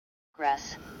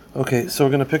progress. Okay, so we're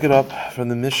going to pick it up from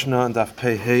the Mishnah and Daf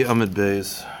Pei Hey Amid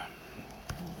Beis.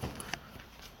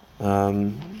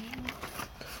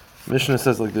 Mishnah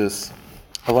says like this: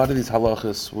 a lot of these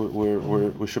halachas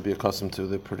we should be accustomed to.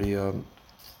 They're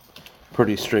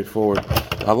pretty straightforward.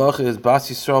 The halacha is Bas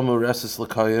Yisrael Mureses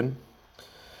L'Kayin.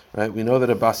 Right? We know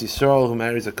that a Bas Yisrael who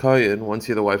marries a Kayin, once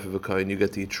you're the wife of a Kayin, you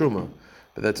get to eat Truma.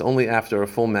 But that's only after a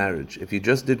full marriage. If you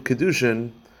just did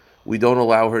Kedushin, we don't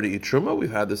allow her to eat Truma.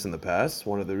 We've had this in the past.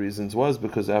 One of the reasons was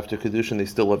because after Kedushin they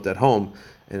still lived at home.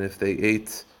 And if they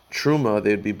ate Truma,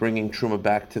 they'd be bringing Truma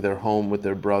back to their home with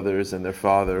their brothers and their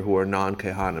father who are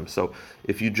non-Kehanim. So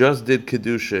if you just did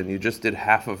Kedushin, you just did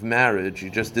half of marriage, you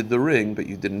just did the ring, but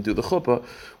you didn't do the chuppah,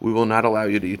 we will not allow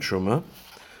you to eat Truma.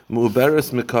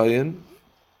 Mu'beres Mekayin.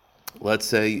 Let's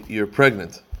say you're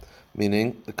pregnant,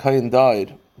 meaning the Kayin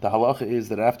died. The halacha is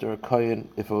that after a Kayin,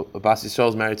 if a Bas Yisrael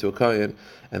is married to a Kayin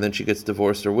and then she gets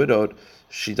divorced or widowed,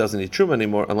 she doesn't eat Truma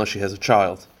anymore unless she has a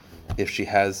child. If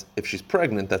she's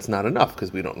pregnant, that's not enough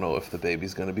because we don't know if the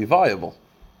baby's going to be viable.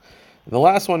 And the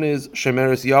last one is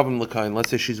Shemeres Yavam L'Kayin. Let's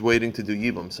say she's waiting to do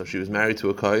Yibam. So she was married to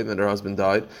a Kayin, then her husband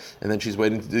died, and then she's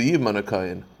waiting to do Yibam on a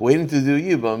Kayin. Waiting to do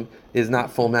Yibam is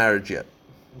not full marriage yet.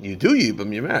 You do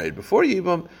Yibam, you're married. Before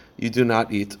Yibam, you do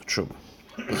not eat Truma.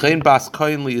 L'chein Bas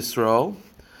Kayin L'Yisrael.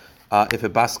 If a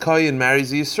Bas Kayin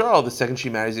marries a Yisrael, the second she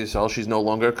marries a Yisrael, she's no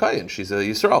longer a Kayin. She's a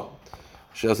Yisrael.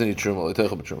 She doesn't eat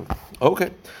Truma.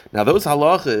 Okay. Now those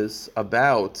halachas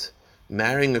about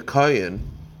marrying a Kayin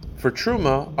for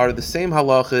Truma are the same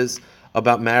halachas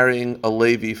about marrying a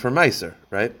Levi for Meiser,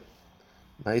 right?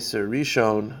 Meiser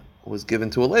Rishon was given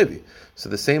to a Levi. So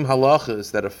the same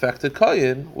halachas that affect a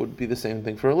Kayin would be the same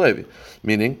thing for a Levi.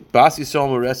 Meaning, Bas Yisrael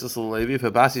Mureses Levi, if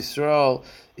a Bas Yisrael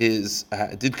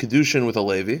did Kedushin with a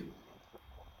Levi,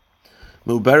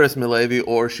 Mu'beres Milevi,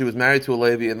 or she was married to a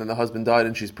Levi and then the husband died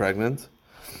and she's pregnant,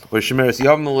 or Shemeres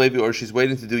Yavam Levi, or she's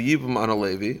waiting to do Yibam on a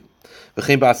Levi,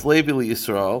 V'chein Bas Levi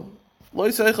L'Yisrael, Lo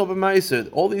Yisaychel B'Meiser.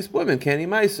 All these women can't eat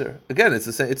Meiser. Again, it's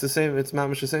mamish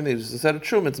the same thing. Just instead of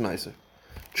Truma, it's Meiser.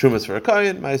 Truma is for a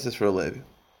Kayin, Meiser is for a Levi.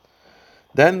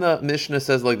 Then the Mishnah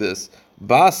says like this: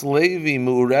 Bas Levi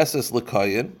Mu'reses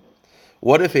L'Kayin.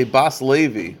 What if a Bas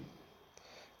Levi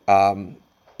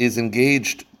is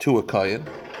engaged to a Kayin?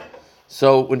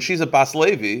 So when she's a Bas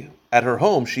Levi, at her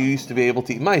home, she used to be able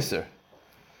to eat Meiser.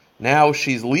 Now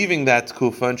she's leaving that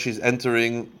Tkufa and she's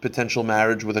entering potential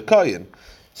marriage with a Kayin.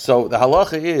 So the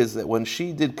halacha is that when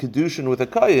she did Kedushin with a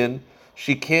Kayin,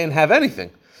 she can't have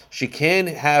anything. She can't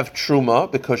have Truma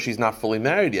because she's not fully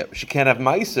married yet. She can't have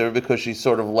Meiser because she's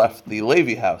sort of left the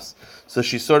Levi house. So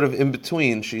she's sort of in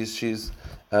between. She's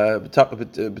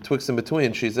betwixt and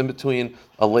between. She's in between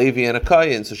a Levi and a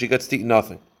Kayin, so she gets to eat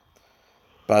nothing.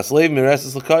 Bas Levi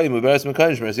Mureses L'Kayin, Mu'beres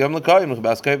Mekayin, Shemeres Yavam L'Kayin,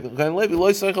 Bas Kayin Levi, Lo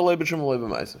Yisaychel Levi Truma Levi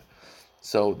Meiser.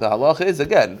 So the halacha is,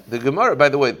 again, the Gemara. By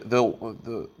the way,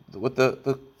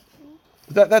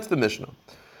 that's the Mishnah.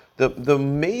 The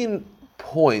main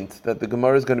point that the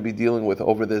Gemara is going to be dealing with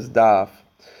over this daf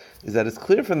is that it's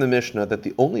clear from the Mishnah that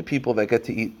the only people that get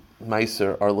to eat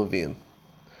Meiser are Leviim.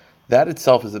 That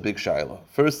itself is a big shaila.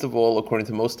 First of all, according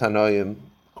to most Tanoim,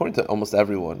 according to almost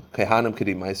everyone, Kehanim could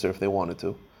eat Meiser if they wanted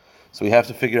to. So we have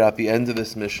to figure out the end of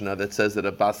this Mishnah that says that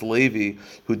a Bas Levi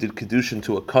who did Kedushin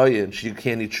to a Kayin, she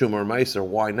can't eat Truma or Meiser.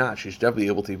 Why not? She's definitely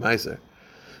able to eat Meiser.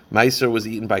 Meiser was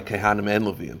eaten by Kehanim and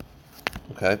Leviim.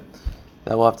 Okay?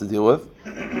 That we'll have to deal with.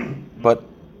 But,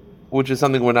 which is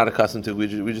something we're not accustomed to. We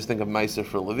just think of Meiser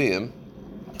for Leviim.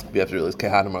 We have to realize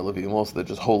Kehanim are Leviim also. They're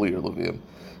just holier Leviim.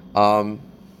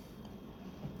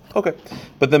 Okay.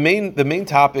 But the main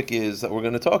topic is that we're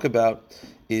going to talk about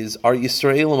is, are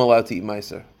Yisraelim allowed to eat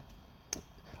Meiser?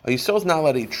 A Yisrael is not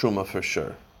allowed to eat Truma for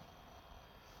sure.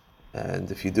 And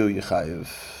if you do, you chayiv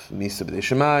Misa B'dei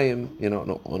Shemayim,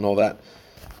 and all that.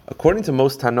 According to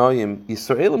most Tanoim,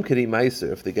 Yisraelim could eat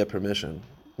Meiser if they get permission.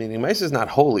 Meaning Meiser is not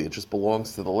holy, it just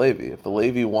belongs to the Levi. If the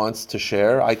Levi wants to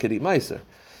share, I could eat Meiser.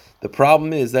 The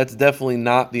problem is that's definitely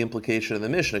not the implication of the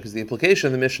Mishnah, because the implication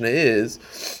of the Mishnah is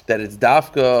that it's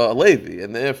Dafka a Levi,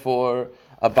 and therefore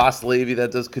a Bas Levi that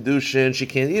does Kedushin, she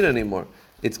can't eat anymore.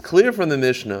 It's clear from the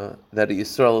Mishnah that a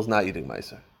Yisrael is not eating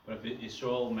Meiser. But if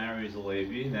Yisrael marries a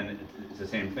Levi, then it's the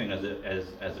same thing as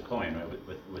a Kohen, right?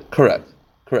 With Correct.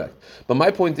 But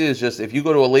my point is just, if you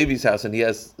go to a Levi's house and he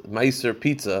has Meiser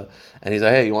pizza, and he's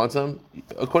like, hey, you want some?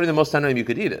 According to most Tanoim, you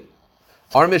could eat it.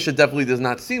 Our Mishnah definitely does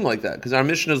not seem like that, because our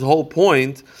Mishnah's whole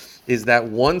point is that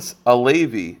once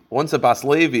a Bas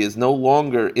Levi is no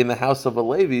longer in the house of a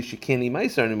Levi, she can't eat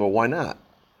Meiser anymore. Why not?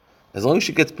 As long as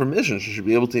she gets permission, she should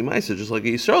be able to eat Meiser, just like a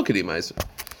Yisrael could eat Meiser.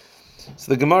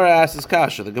 So the Gemara asks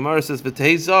kasha. The Gemara says,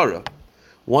 V'tei Zara.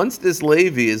 Once this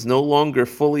Levi is no longer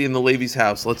fully in the Levi's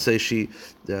house, let's say she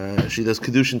does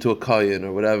kedushin to a kohen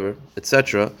or whatever,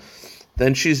 etc.,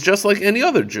 then she's just like any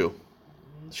other Jew.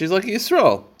 She's like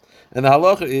Yisrael. And the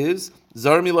halacha is,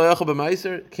 Zar mi lo yachal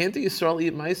b'maiser, can't the Yisrael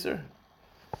eat maiser?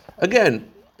 Again,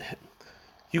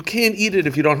 you can't eat it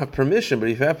if you don't have permission, but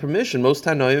if you have permission, most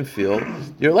Tanoim feel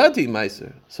you're allowed to eat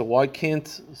maiser. So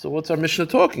what's our Mishnah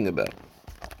talking about?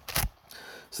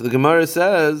 So the Gemara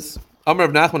says, Amar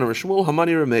of Nachman or Shmuel,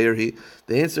 Hamani Rameir.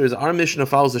 The answer is our Mishnah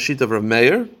follows the sheet of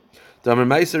Rameir. The Amar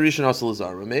Maiser Rishon Asal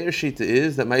Lazar. Rameir's sheet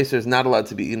is that maiser is not allowed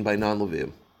to be eaten by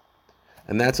non-Leviim,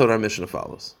 and that's what our Mishnah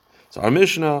follows. So our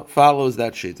Mishnah follows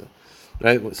that shita,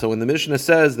 right? So when the Mishnah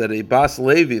says that a Bas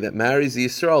Levi that marries the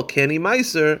Yisrael can eat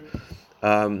maiser,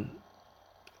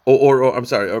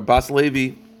 or Bas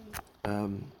Levi,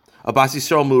 a Bas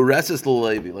Yisrael mureses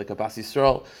Levi, like a Bas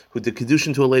Yisrael who did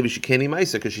kedushin to a Levi, she can't eat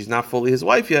maiser because she's not fully his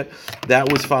wife yet.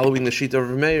 That was following the sheet of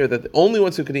Rameir that the only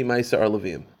ones who can eat maiser are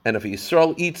Leviim, and if a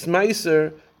Yisrael eats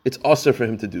maiser, it's also for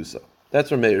him to do so.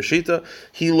 That's Rameir shita.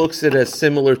 He looks at it as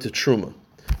similar to truma.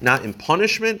 Not in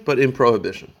punishment, but in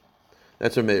prohibition.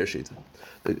 That's our Meir Shita.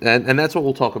 And that's what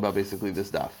we'll talk about basically this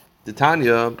daf. The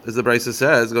Tanya, as the Brisa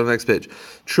says, go to the next page.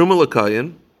 Truma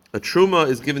l'kayin. A truma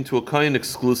is given to a kayin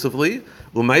exclusively.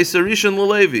 U'maiser rishon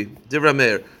l'levi. Div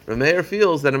Rameir. Rameir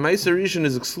feels that a maiser rishon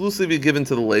is exclusively given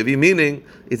to the Levi, meaning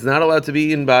it's not allowed to be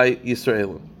eaten by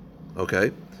Yisraelim.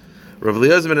 Okay? Rav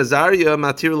Eliezer ben Azariah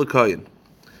matir l'kayin.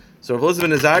 So Rav Eliezer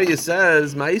ben Azariah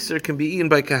says maiser can be eaten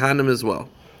by kahanim as well.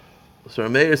 So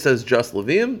Rameir says just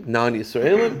Leviim,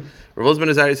 non-Yisraelim. Rav Eliezer ben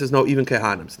Azariah says no, even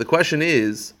Kehanim. So the question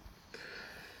is,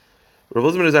 Rav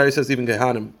Eliezer ben Azariah says even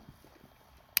Kehanim.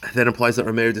 That implies that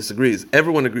Rameir disagrees.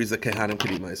 Everyone agrees that Kehanim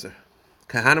could eat Meiser.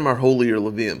 Kehanim are holier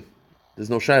Leviim. There's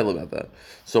no shayla about that.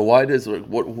 So why does what's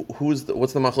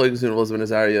the machlokes between Rav Eliezer ben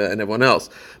Azariah and everyone else?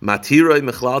 Matiroi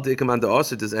mechlal deikaman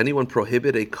da'aser. Does anyone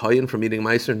prohibit a kohen from eating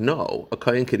meiser? No, a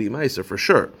kohen could eat meiser for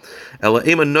sure. Ela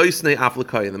ema noisnei af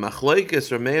l'kohen. The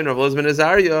machlokes Rameir and Rav Eliezer ben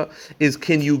Azariah is,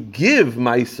 can you give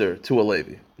meiser to a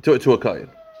Levi, to a kohen?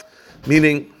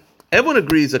 Meaning, everyone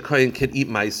agrees a kohen can eat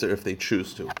meiser if they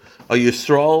choose to. A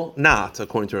Yisrael not,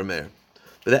 according to Rameir.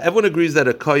 But everyone agrees that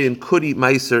a kohen could eat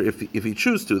meiser if he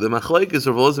chooses to. The machlokes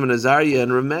of Rav Eliezer ben Azariah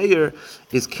and Rameir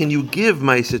is, can you give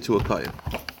meiser to a kohen?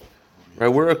 Right,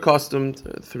 we're accustomed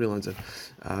 3 lines in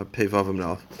Pei Vav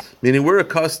Amnal, meaning we're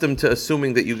accustomed to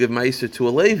assuming that you give meiser to a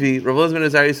Levi. Rav Eliezer ben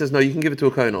Azariah says no, you can give it to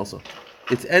a kohen also.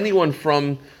 It's anyone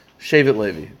from Shevet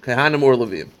Levi, Kehanim or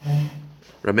Leviim.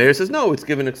 Rameir says no, it's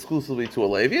given exclusively to a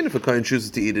Levi, and if a kohen chooses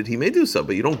to eat it, he may do so,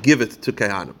 but you don't give it to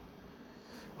Kehanim.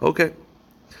 Okay.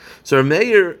 So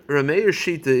Rameir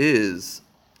Shita is,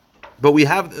 but we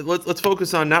have, let's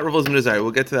focus on, not Rav Eliezer ben Azariah,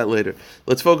 we'll get to that later.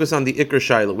 Let's focus on the Ikar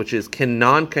Shaila, which is, can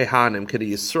non-Kehanim, can a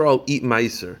Yisrael eat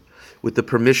Meiser with the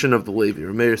permission of the Levi?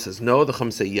 Rameir says no, the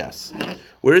Chum say yes.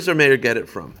 Where does Rameir get it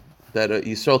from? That a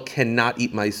Yisrael cannot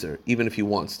eat Meiser, even if he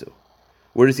wants to.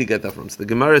 Where does he get that from? So the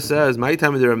Gemara says, my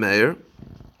time of the Rameir,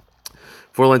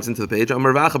 4 lines into the page.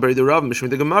 Amar Vacha bari the Rav Mishmei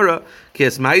the Gemara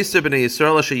Kies Meiser b'nei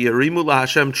Yisrael asher yerimu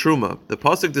laHashem truma. The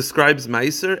pasuk describes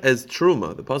Meiser as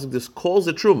truma. The pasuk just calls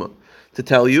it truma to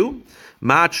tell you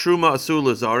ma truma asur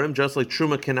lazarim. Just like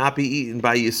truma cannot be eaten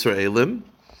by Yisraelim,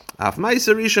 af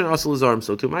Meiser rishon asur lazarim.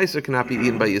 So too Meiser cannot be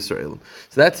eaten by Yisraelim.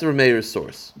 So that's the Rameir's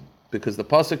source, because the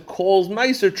pasuk calls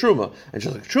Meiser truma, and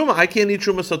just like truma, I can't eat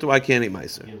truma, so too I can't eat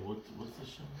Meiser. Yeah, what's the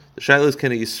shayla? The shayla is,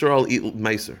 can a Yisrael eat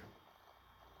Meiser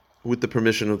with the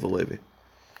permission of the Levi?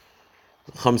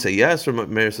 Chum say yes, or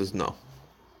Meir says no.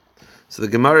 So the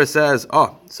Gemara says,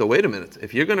 so wait a minute.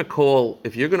 If you're going to hold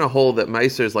that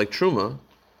Meiser is like Truma,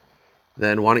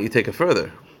 then why don't you take it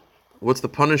further? What's the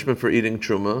punishment for eating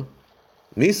Truma?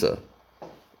 Misa.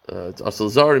 It's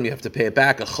Asal Zarim, you have to pay it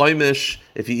back. A Choimish,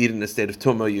 if you eat in a state of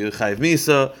Tumah, you Chayiv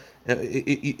Misa.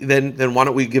 Then why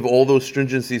don't we give all those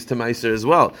stringencies to Meiser as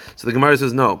well? So the Gemara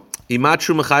says no. If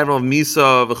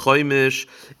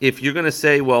you're going to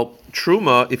say, well,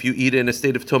 truma, if you eat it in a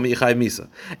state of tumah, you chayiv misa,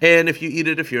 and if you eat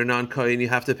it, if you're a non-kohen, you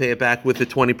have to pay it back with the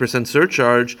 20%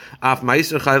 surcharge. Af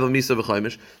meiser chayiv misa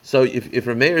v'choimish. So if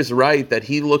Rameir is right that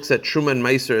he looks at truma and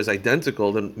meiser as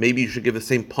identical, then maybe you should give the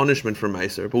same punishment for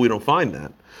meiser. But we don't find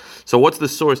that. So what's the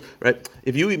source, right?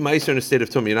 If you eat meiser in a state of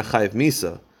tumah, you're not chayiv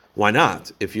misa. Why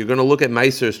not? If you're going to look at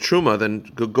meiser as truma, then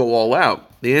go all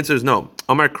out. The answer is no.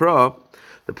 Amar Kra.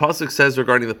 The pasuk says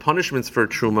regarding the punishments for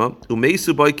truma,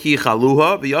 umeisu boiki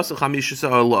chaluha v'yasach hamishisa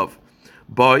alav.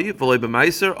 Boy, v'loy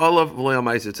b'maiser, olav, v'loy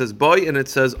al-maiser. It says boy and it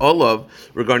says olav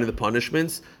regarding the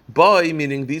punishments. Boy,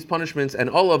 meaning these punishments, and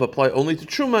olav apply only to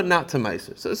truma, not to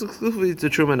maiser. So it's exclusively to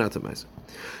truma, not to maiser.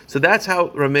 So that's how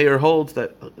Rameir holds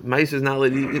that maiser is not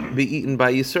allowed to be eaten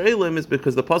by Yisraelim, is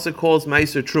because the pasuk calls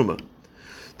maiser truma.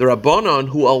 The Rabbanon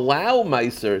who allow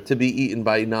maiser to be eaten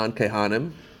by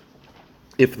non-kehanim,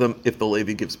 if the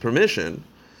Levi gives permission,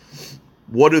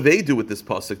 what do they do with this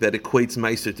pasuk that equates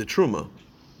meiser to truma?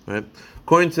 Right?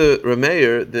 According to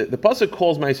Rameir, the pasuk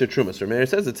calls meiser truma. So Rameir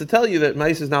says it to tell you that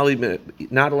meiser is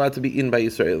not allowed to be eaten by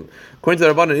Yisrael. According to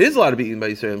the Rabbanon, it is allowed to be eaten by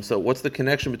Yisrael. So what's the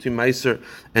connection between meiser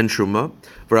and truma?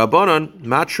 For Rabbanon,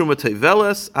 ma truma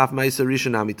teveles af meiser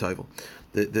rishanami tevel.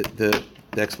 The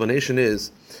explanation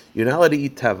is you're not allowed to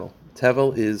eat tevel.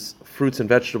 Tevel is fruits and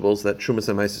vegetables that trumas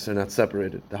and meiser are not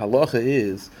separated. The halacha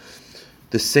is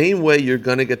the same way you're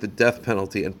going to get the death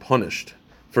penalty and punished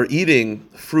for eating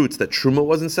fruits that truma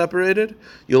wasn't separated,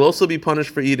 you'll also be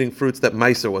punished for eating fruits that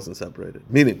meiser wasn't separated.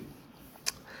 Meaning,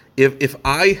 if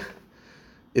I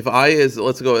as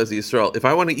let's go as Yisrael, if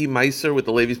I want to eat meiser with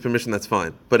the Levi's permission, that's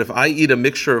fine. But if I eat a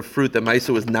mixture of fruit that meiser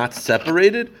was not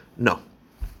separated, no,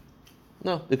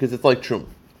 because it's like truma.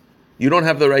 You don't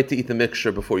have the right to eat the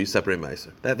mixture before you separate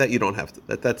meiser. That you don't have to.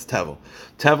 That's tevel.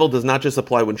 Tevel does not just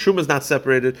apply when truma is not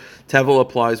separated. Tevel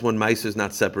applies when meiser is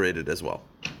not separated as well.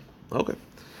 Okay.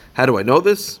 How do I know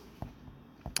this?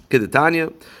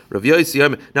 Kedetanya, Rav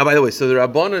Yossi. Now, by the way, so the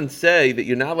Rabbanan say that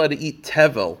you're not allowed to eat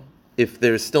tevel if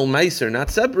there's still meiser not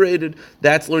separated.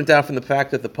 That's learned out from the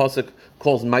fact that the pasuk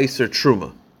calls meiser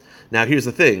truma. Now, here's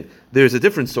the thing. There's a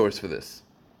different source for this.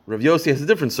 Rav Yossi has a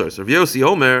different source. Rav Yossi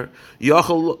Omer,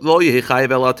 Yachol lo yehi chayev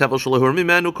ela tevel shelo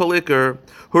mimenu kol iker,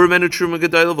 mimenu truma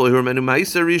gedayel mimenu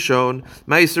meiser rishon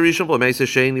meiser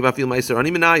sheni v'afil meiser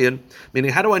ani minayin.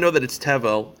 Meaning, how do I know that it's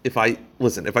tevel? If I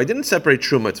didn't separate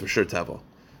truma, it's for sure tevel,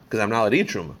 because I'm not allowed to eat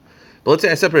truma. But let's say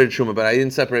I separated truma, but I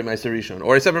didn't separate meiser rishon,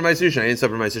 or I separated meiser rishon, I didn't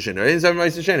separate meiser sheni, or I didn't separate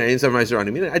meiser sheni, I didn't separate meiser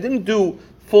ani. Meaning, I didn't do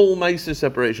full meiser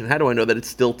separation. How do I know that it's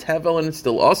still tevel and it's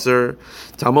still aser?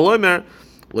 Talmud Omer.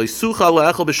 It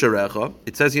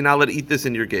says you're not allowed to eat this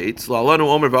in your gates. The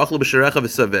pasuk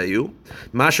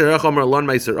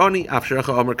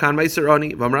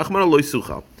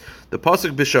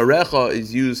b'sharecha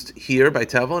is used here by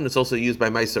tevel, and it's also used by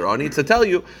meiser ani to tell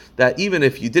you that even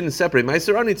if you didn't separate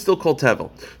meiser ani, it's still called tevel.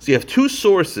 So you have two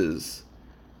sources,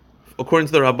 according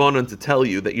to the Rabbanon, to tell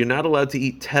you that you're not allowed to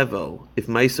eat tevel if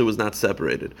meiser was not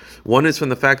separated. One is from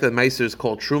the fact that meiser is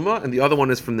called truma, and the other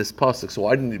one is from this pasuk. So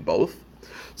why do you need both?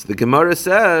 So the Gemara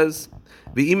says,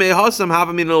 you need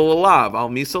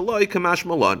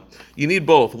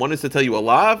both. One is to tell you a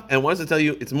lav, and one is to tell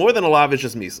you it's more than a lav, it's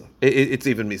just misa. It's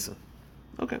even misa.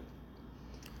 Okay.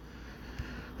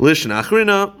 Lishna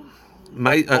achrina.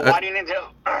 Why do you need to?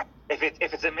 If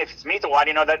it's misa, why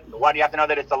do you know that? Why do you have to know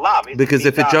that it's a lav? Because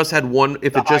if it just had one,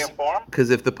 because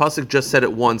if the pasuk just said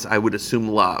it once, I would assume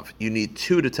lav. You need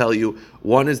two to tell you.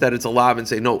 One is that it's a lav, and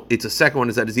say no. It's a second one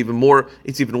is that it's even more.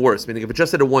 It's even worse. Meaning, if it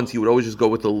just said it once, you would always just go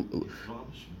with the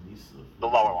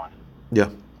lower one. Yeah.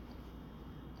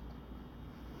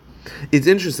 It's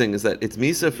interesting is that it's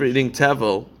misa for eating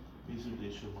tevel.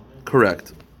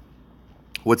 Correct.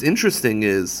 What's interesting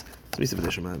is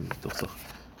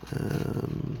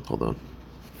hold on.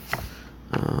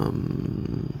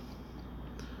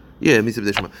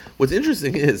 What's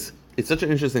interesting is it's such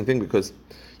an interesting thing because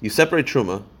you separate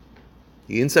truma,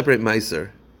 you didn't separate meiser.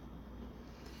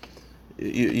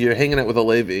 You're hanging out with a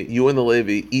Levi. You and the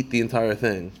Levi eat the entire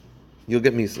thing. You'll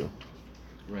get misa.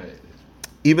 Right.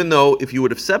 Even though if you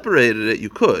would have separated it, you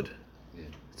could. Yeah.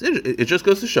 It just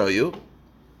goes to show you,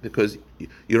 because you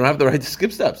don't have the right to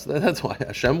skip steps. That's why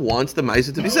Hashem wants the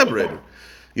meiser to be separated.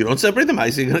 You don't separate the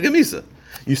meiser, you're going to get misa.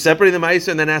 You separate the meiser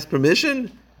and then ask permission,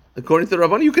 according to the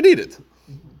Rabbanan, you can eat it.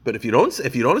 But if you don't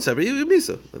separate, you get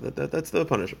misa. That's the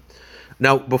punishment.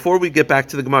 Now, before we get back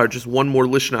to the Gemara, just one more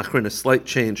lishna achrin, a slight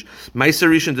change. Meiser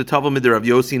rishon to tavel midir Rav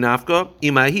Yossi nafka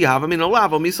imahi havamin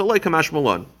alavo misa loy kamash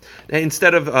malon.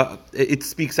 Instead of it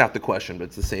speaks out the question, but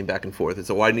it's the same back and forth. It's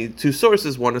why I need two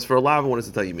sources. One is for alavo, one is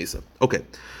to tell you misa. Okay.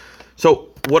 So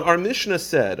what our Mishnah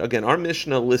said, again, our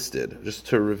Mishnah listed, just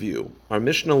to review, our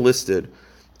Mishnah listed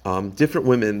different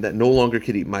women that no longer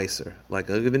could eat meiser. Like,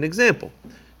 I'll give you an example.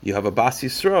 You have a Bas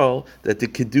Yisrael that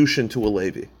did Kedushin to a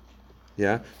Levi.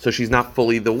 Yeah? So she's not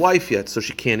fully the wife yet, so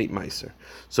she can't eat meiser.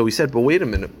 So we said, but wait a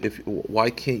minute,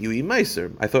 why can't you eat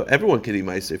meiser? I thought everyone could eat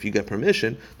meiser if you get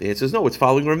permission. The answer is no, it's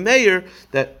following Rav Meir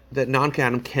that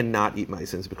non-Kahanim cannot eat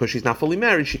meiser. It's because she's not fully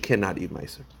married, she cannot eat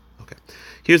meiser. Okay.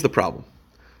 Here's the problem.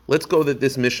 Let's go that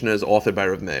this Mishnah is authored by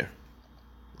Rav Meir.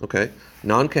 Okay?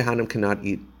 Non-Kehanim cannot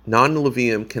eat,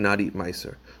 non-Leviim cannot eat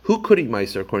meiser. Who could eat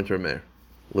Meiser according to Rameir?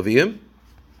 Leviim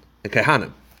and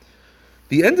Kehanim.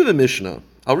 The end of the Mishnah,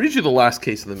 I'll read you the last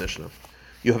case of the Mishnah.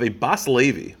 You have a Bas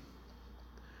Levi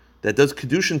that does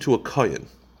Kedushin to a Kohen.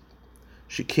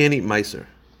 She can't eat Meiser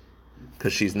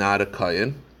because she's not a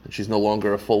Kohen and she's no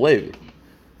longer a full Levi.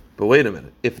 But wait a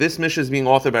minute. If this Mishnah is being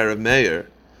authored by Rav Meir,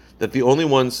 that the only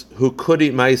ones who could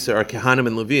eat Meiser are Kehanim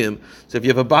and Leviim, so if you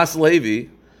have a Bas Levi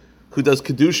who does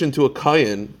Kedushin to a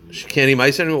Kohen, she can't eat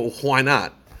Meiser anymore, why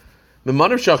not?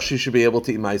 Memanav Shach, she should be able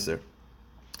to eat Meiser.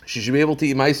 She should be able to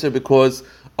eat Meiser because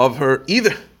of her,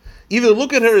 either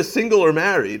look at her as single or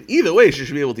married, either way she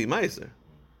should be able to eat Meiser.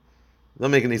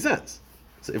 Doesn't make any sense.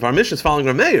 So if our Mishnah is following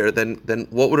Rav Meir, then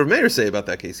what would Rav Meir say about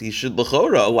that case? He should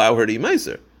l'chora allow her to eat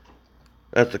Meiser.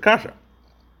 That's the kasha.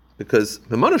 Because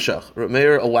Memanav Shach, Rav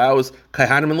Meir allows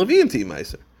Kaihanim and Leviim to eat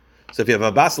Meiser. So if you have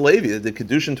a Bas Levi that did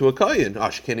Kedushin to a Kohen,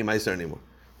 she can't eat Meiser anymore.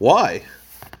 Why?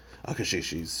 Because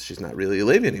she's not really a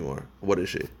Levi anymore. What is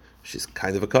she? She's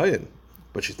kind of a Kohen.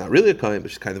 But she's not really a Kohen,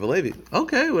 but she's kind of a Levi.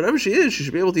 Okay, whatever she is, she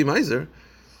should be able to eat Meiser.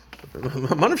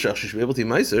 Manav Shach, she should be able to eat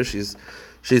Meiser.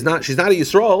 She's not a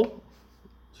Yisrael.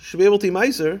 She should be able to eat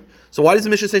Meiser. So why does the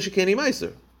Mishnah say she can't eat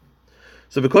Meiser?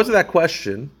 So because of that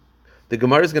question, the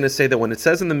Gemara is going to say that when it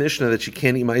says in the Mishnah that she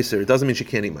can't eat Meiser, it doesn't mean she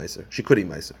can't eat Meiser. She could eat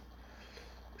Meiser.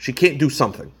 She can't do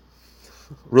something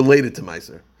related to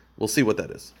Meiser. We'll see what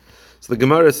that is. So the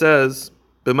Gemara says,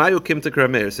 B'mayu kim tek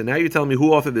Rameir. So now you tell me who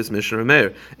authored this Mishnah,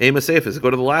 Rameir. Ema Seifis. Go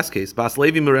to the last case. Bas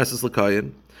Levi Mereses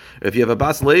L'Kayin. If you have a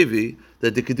Bas Levi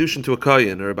that did Kedushin to a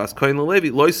Kayin, or a Bas Kayin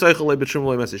L'Levi, Loi Seichel Le B'Trum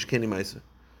Loi Meiser. She can't eat Meiser.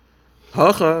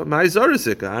 Hacha, Mai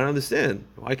Zarisika. I don't understand.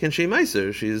 Why can't she eat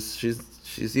Meiser?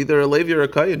 She's either a Levi or a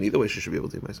Kayin. Either way, she should be able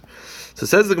to eat Meiser. So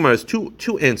says the Gemara,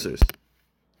 two answers.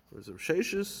 There's a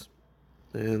Sheshis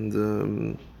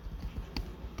and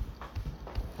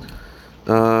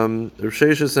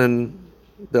Risheshis and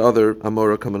the other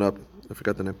Amora coming up. I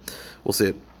forgot the name. We'll see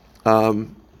it.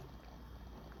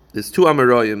 There's two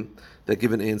Amoraim that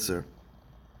give an answer.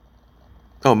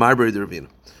 Oh, Ma'abri Ravina.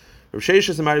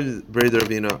 Risheshis and Ma'abri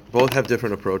Ravina both have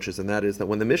different approaches, and that is that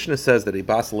when the Mishnah says that a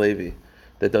Bas Levi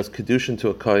that does Kedushin to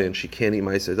a Kohen, she can't eat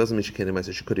Meiser, it doesn't mean she can't eat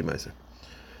Meiser, she could eat Meiser.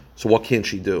 So what can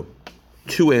she do?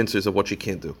 Two answers of what she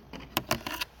can't do.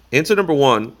 Answer number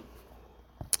one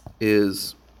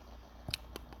is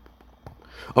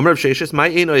you know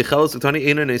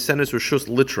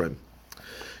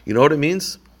what it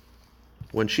means?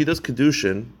 When she does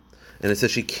Kedushin, and it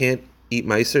says she can't eat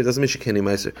Meiser, it doesn't mean she can't eat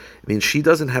Meiser. It means she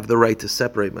doesn't have the right to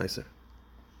separate Meiser.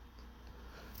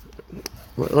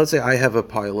 Let's say I have a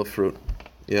pile of fruit.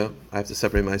 Yeah, I have to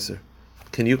separate Meiser.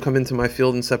 Can you come into my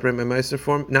field and separate my Meiser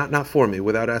for me? Not for me,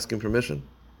 without asking permission?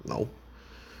 No.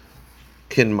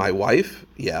 Can my wife?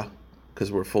 Yeah,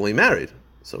 because we're fully married.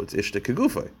 So it's Ishta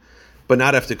Kegufay. But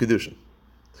not after Kedushin.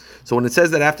 So when it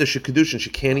says that after Kedushin she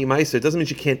can't eat Meiser, it doesn't mean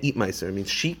she can't eat Meiser. It means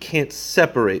she can't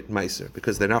separate Meiser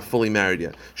because they're not fully married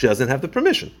yet. She doesn't have the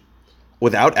permission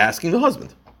without asking the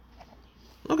husband.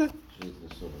 Okay. She's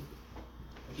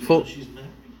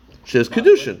married. She has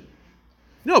Kedushin.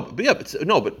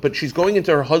 But she's going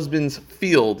into her husband's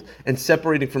field and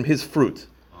separating from his fruit.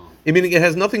 Meaning it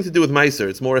has nothing to do with Meiser.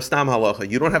 It's more a stam halacha.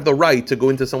 You don't have the right to go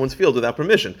into someone's field without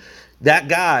permission. That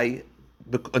guy,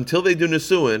 until they do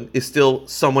Nisuin, is still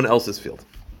someone else's field.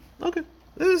 Okay.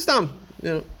 This is stam.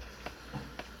 You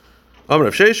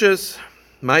know.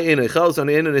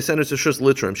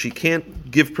 She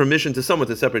can't give permission to someone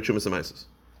to separate Shumas and Meises.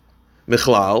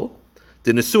 Michlal,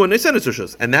 the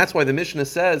Nisuin, and that's why the Mishnah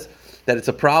says that it's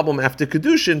a problem after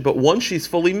Kedushin, but once she's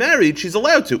fully married, she's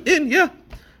allowed to.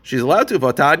 She's allowed to.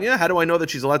 Vatanya, how do I know that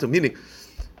she's allowed to? Meaning,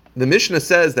 the Mishnah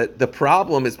says that the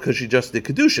problem is because she just did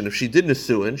Kedushin. If she did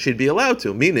Nisuin, she'd be allowed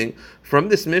to. Meaning, from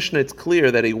this Mishnah, it's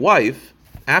clear that a wife,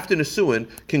 after Nisuin,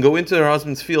 can go into her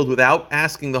husband's field without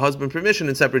asking the husband permission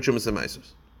and separate Shumas and Meiser.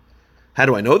 How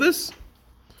do I know this?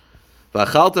 The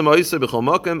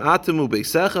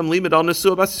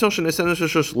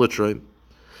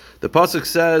pasuk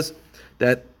says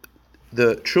that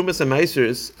the Trumas and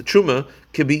Meisers, Truma,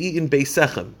 can be eaten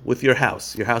beisechem, with your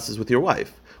house. Your house is with your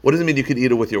wife. What does it mean you could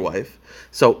eat it with your wife?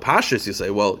 So, Pashas, you say,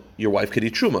 well, your wife could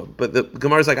eat Truma. But the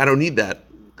Gemara is like, I don't need that,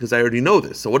 because I already know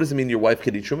this. So what does it mean your wife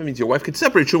could eat Truma? It means your wife could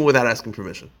separate Truma without asking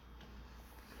permission.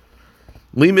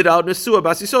 Maybe the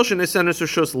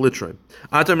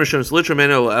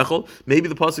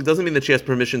pasuk doesn't mean that she has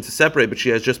permission to separate, but she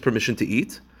has just permission to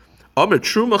eat.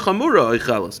 This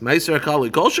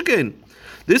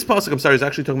pasuk, is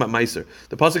actually talking about Meiser.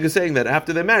 The pasuk is saying that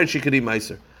after they're married, she could eat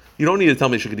Meiser. You don't need to tell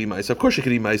me she could eat Meiser. Of course she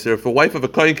could eat Meiser. If a wife of a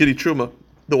Kohen could eat Truma,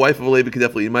 the wife of a Levi could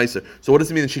definitely eat Meiser. So what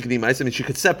does it mean that she could eat Meiser? It means she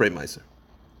could separate Meiser.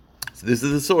 So this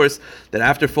is the source that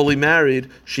after fully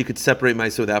married, she could separate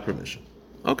Meiser without permission.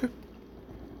 Okay.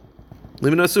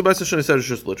 So that's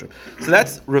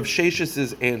Rav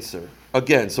Shesh's answer.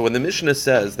 Again, so when the Mishnah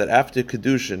says that after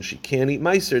Kedushin she can't eat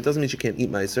Meiser, it doesn't mean she can't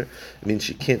eat Meiser. It means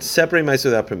she can't separate Meiser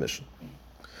without permission.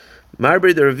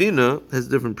 Marbre de Ravina has a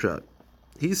different pshat.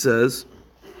 He says,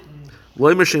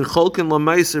 you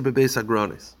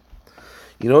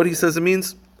know what he says it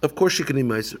means? Of course she can eat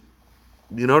Meiser.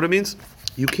 You know what it means?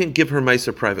 You can't give her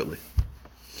Meiser privately.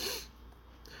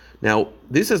 Now,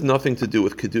 this has nothing to do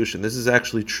with Kedushin. This is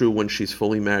actually true when she's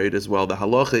fully married as well. The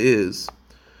halacha is,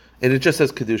 and it just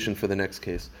says Kedushin for the next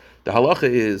case. The halacha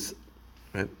is,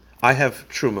 right, I have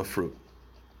truma fruit.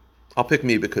 I'll pick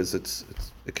me because it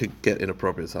could get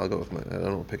inappropriate, so I'll go with I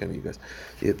don't want to pick any of you guys.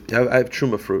 I have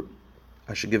truma fruit.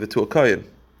 I should give it to a kohen.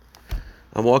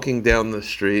 I'm walking down the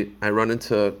street. I run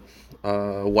into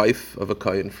a wife of a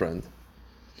kohen friend.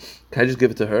 Can I just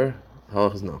give it to her?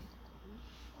 Halacha is no.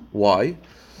 Why?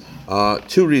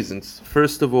 Two reasons.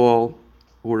 First of all,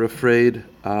 we're afraid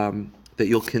that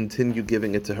you'll continue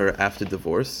giving it to her after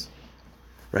divorce.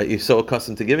 Right? You're so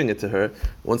accustomed to giving it to her.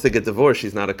 Once they get divorced,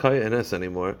 she's not a kohenes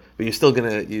anymore. But you still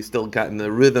got in the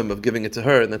rhythm of giving it to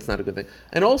her, and that's not a good thing.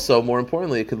 And also, more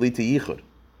importantly, it could lead to yichud.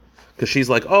 Because she's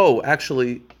like, oh,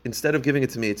 actually, instead of giving it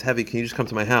to me, it's heavy. Can you just come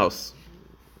to my house?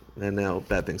 And now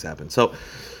bad things happen. So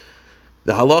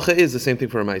the halacha is the same thing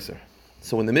for a meiser.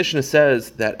 So when the Mishnah says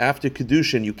that after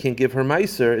Kedushin you can't give her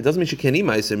meiser, it doesn't mean she can't eat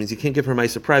meiser. It means you can't give her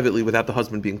meiser privately without the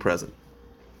husband being present.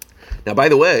 Now, by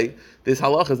the way, this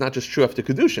halacha is not just true after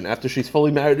Kedushin. After she's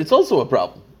fully married, it's also a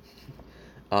problem.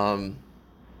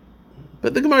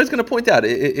 But the Gemara is going to point out,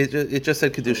 it just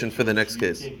said Kedushin for the next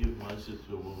case. You can't give meiser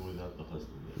to a woman without the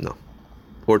husband. No.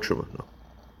 Or Truma, no.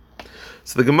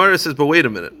 So the Gemara says, but wait a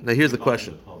minute. Now here's the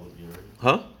question.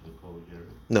 Huh?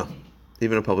 No.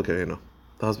 Even a public area, no.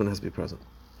 The husband has to be present.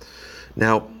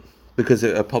 Now, because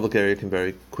a public area can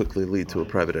very quickly lead to a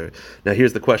private area. Now,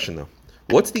 here's the question, though.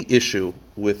 What's the issue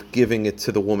with giving it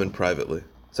to the woman privately?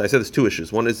 So I said there's two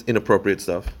issues. One is inappropriate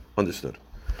stuff. Understood.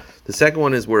 The second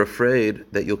one is we're afraid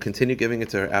that you'll continue giving it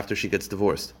to her after she gets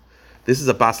divorced. This is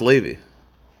a Bas Levi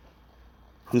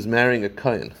who's marrying a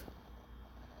Kohen.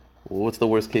 Well, what's the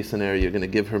worst case scenario? You're going to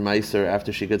give her Meiser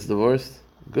after she gets divorced?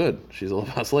 Good. She's a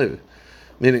Bas Levi.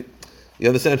 Meaning, you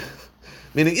understand?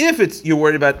 Meaning, if you're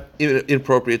worried about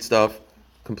inappropriate stuff,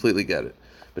 completely get it.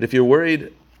 But if you're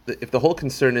worried, if the whole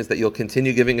concern is that you'll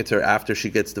continue giving it to her after she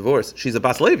gets divorced, she's a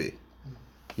Bas Levi.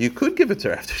 You could give it to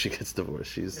her after she gets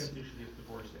divorced. After she gets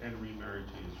divorced and remarried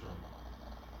to Yisrael.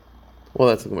 Well,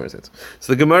 that's the Gemara's answer.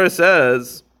 So the Gemara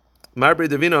says, if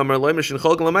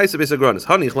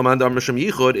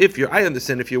I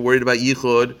understand, if you're worried about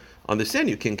yichud, understand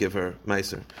you can't give her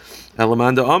meiser.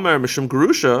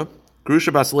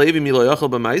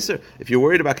 If you're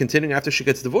worried about continuing after she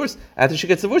gets divorced,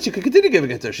 you can continue giving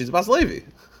it to her. She's Bas Levi.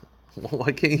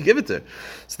 Why can't you give it to her?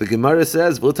 So the Gemara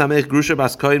says, okay,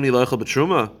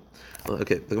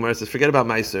 the Gemara says, forget about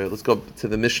Meiser. Let's go to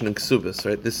the Mishnah in Ksubis,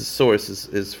 right? This source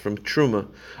is from Truma.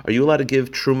 Are you allowed to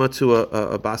give Truma to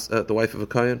the wife of a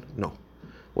Kohen? No.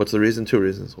 What's the reason? Two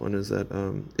reasons. One is that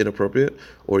inappropriate,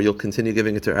 or you'll continue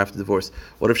giving it to her after divorce.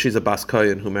 What if she's a Bas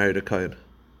Kohen who married a Kohen?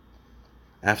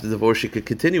 After divorce, she could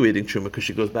continue eating Truma because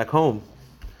she goes back home.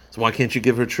 So why can't you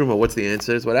give her Truma? What's the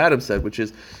answer? It's what Adam said, which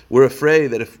is, we're afraid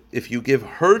that if you give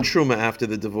her Truma after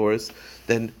the divorce,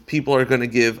 then people are going to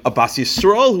give a Bas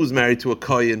Yisrael who's married to a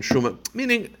Kohen Truma.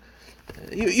 Meaning,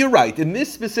 you're right. In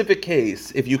this specific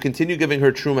case, if you continue giving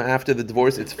her Truma after the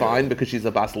divorce, it's fine because she's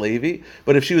a Bas Levi.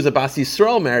 But if she was a Bas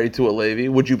Yisrael married to a Levi,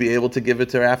 would you be able to give it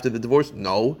to her after the divorce?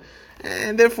 No.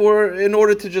 And therefore, in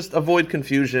order to just avoid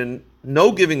confusion,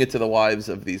 no giving it to the wives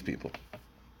of these people.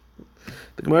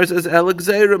 The Gemara says,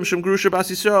 "Elexerim shem grusha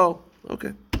bas Yisrael."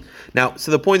 Okay. Now,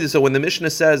 so the point is, so when the Mishnah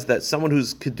says that someone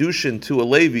who's kedushin to a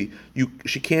Levi,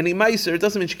 she can't eat meiser, it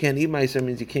doesn't mean she can't eat meiser. It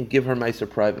means you can't give her meiser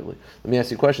privately. Let me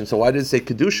ask you a question. So why did it say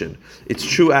kedushin? It's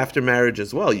true after marriage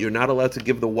as well. You're not allowed to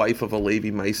give the wife of a Levi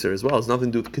meiser as well. It's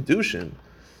nothing to do with kedushin,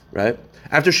 right?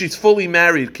 After she's fully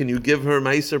married, can you give her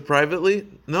meiser privately?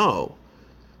 No.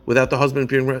 Without the husband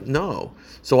being no.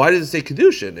 So why does it say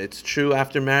kedushin? It's true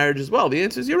after marriage as well. The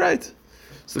answer is you're right.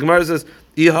 So the Gemara says,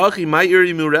 it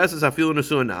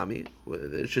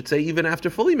should say even after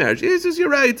fully marriage. Yes, you're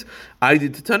right. I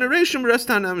did for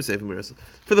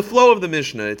the flow of the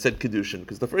Mishnah, it said kedushin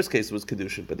because the first case was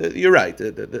kedushin. But you're right.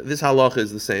 This halacha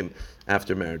is the same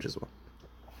after marriage as well.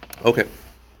 Okay.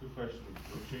 Good question.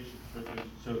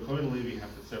 So Kohen and Levi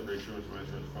have to separate Shurus and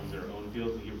Meiser from their own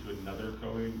fields and give it to another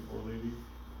Kohen or Levi?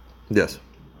 Yes.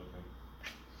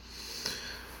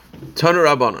 Okay. Tana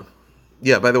Rabbanan.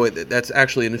 Yeah, by the way, that's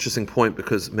actually an interesting point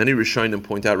because many Rishonim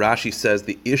point out, Rashi says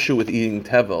the issue with eating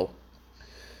tevel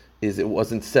is it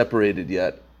wasn't separated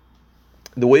yet.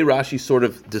 The way Rashi sort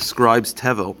of describes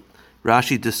tevel,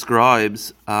 Rashi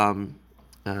describes one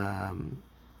second.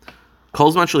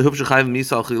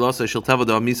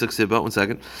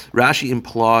 Rashi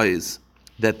implies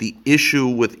that the issue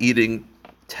with eating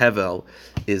tevel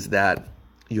is that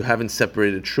you haven't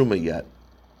separated truma yet.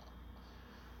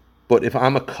 But if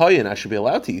I'm a kohen, I should be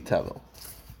allowed to eat tevel,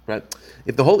 right?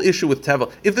 If the whole issue with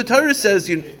tevel, if the Torah says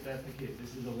you, If that's the case,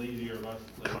 this is a lazy or must.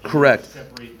 Correct.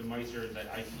 Separate the meiser that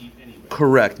I can eat anyway.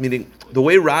 correct, meaning the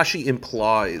way Rashi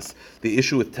implies the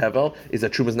issue with tevel is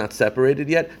that truma is not separated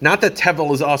yet. Not that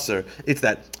tevel is aser, it's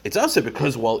that it's aser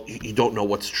because, well, you don't know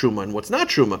what's truma and what's not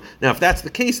truma. Now, if that's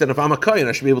the case, then if I'm a kohen,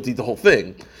 I should be able to eat the whole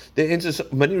thing. The answer,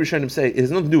 many Rishonim say, it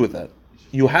has nothing to do with that.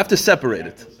 You have to separate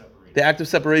it. The act of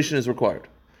separation is required.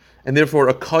 And therefore,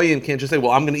 a kohen can't just say,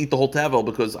 well, I'm going to eat the whole tevel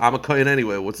because I'm a kohen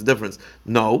anyway. What's the difference?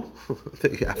 No.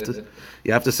 you have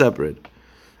to separate.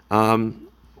 Now...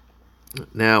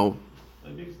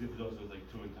 It makes it different also with like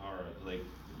Tum and Tara. Like,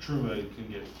 truma can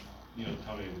get,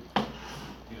 tummy,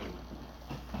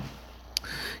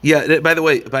 Yeah, by the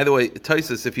way,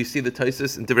 Taisus, if you see the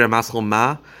Taisus in Divrei Maschil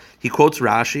Ma, he quotes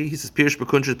Rashi. He says, "Pirish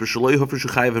b'kuntres b'shaloi hofer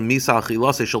shuchayev and misa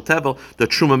achilase shel tevel the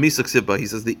truma misa ksibba." He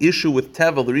says the issue with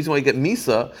tevel, the reason why you get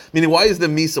misa, meaning why is there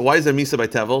misa by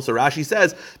tevel? So Rashi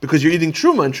says because you're eating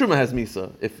truma and truma has misa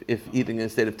if eating in a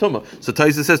state of tuma. So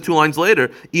Taisus says 2 lines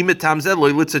later, "Imet tamzed lo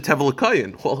yilitzer tevel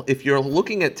l'kayin." Well, if you're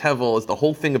looking at tevel as the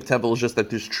whole thing of tevel is just that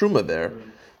there's truma there,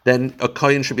 then a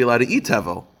kayin should be allowed to eat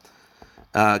tevel.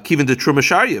 Kivin to Truma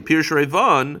Sharia, Pirush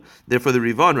Revan. Therefore, the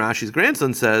Revan, Rashi's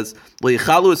grandson, says,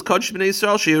 "Leichalu is Kodesh Bnei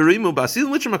Yisrael she'erimu basil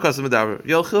lichim hakasim medaver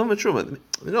yelchil metruma."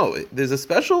 No, there's a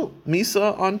special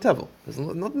misa on tevel. There's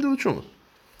nothing to do with truma.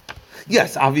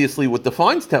 Yes, obviously, what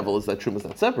defines tevel is that truma is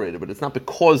not separated, but it's not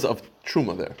because of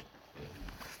truma there.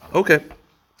 Okay.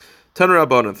 Tanur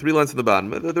Rabbanan, 3 lines at the bottom.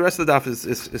 The rest of the daf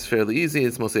is fairly easy.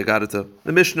 It's mostly Agadata.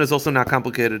 The Mishnah is also not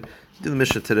complicated. Do the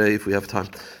Mishnah today if we have time.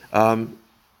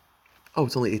 Oh,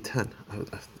 it's only 8:10.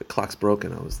 The clock's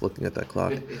broken. I was looking at that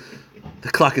clock. The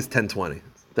clock is 10:20.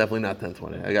 It's definitely not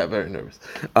 10:20. I got very nervous.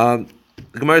 The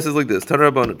Gemara says like this: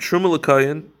 Tanur Rabbanan, Truma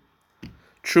l'kayin.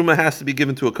 Truma has to be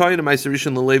given to a kayin. And Meiser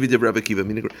Rishon l'Levi div Rebbe Akiva.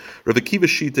 Meaning, Rebbe Akiva's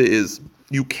shita is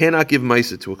you cannot give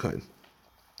Meiser to a kayin.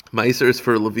 Meiser is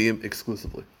for Leviim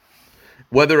exclusively.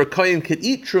 Whether a kohen could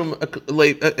eat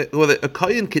whether a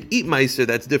kohen could eat meiser,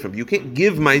 that's different. But you can't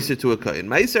give meiser to a kohen.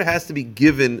 Meiser has to be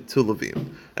given to Levim.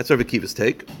 That's Rav Akiva's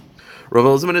take. Rav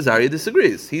Elazar Azariah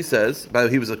disagrees. He says, by the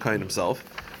way, he was a kohen himself.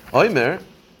 Oimer,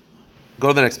 go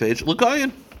to the next page.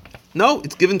 L'kohen. No,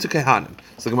 it's given to Kehanim.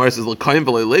 So the Gemara says, L'kohen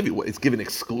v'le Levi. It's given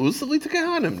exclusively to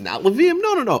Kehanim, not Levim.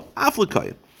 No. Af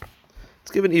l'kohen.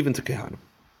 It's given even to Kehanim.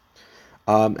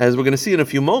 As we're going to see in a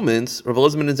few moments, Rav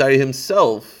Elazar Azariah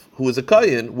himself, who is a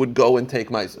kohen, would go and take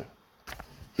meiser.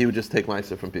 He would just take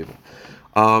meiser from people.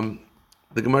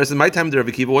 The Gemara says, "My time to Rav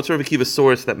Akiva." What's Rav Akiva's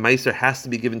source that meiser has to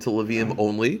be given to Leviim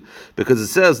only? Because it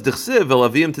says, "D'chsiv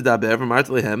ve'lavim tedaber v'mart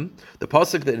lehem." The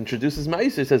pasuk that introduces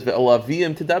meiser says,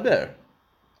 "Ve'lavim tedaber."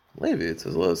 Levi, it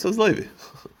says Levi.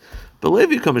 But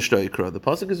Levi kamishta yikra. The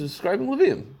pasuk is describing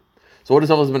Leviim. So what does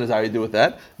Elazar ben Azariah do with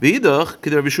that? V'idach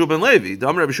k'der Rabbi Shua ben Levi.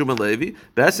 Dam Rabbi Shua ben Levi.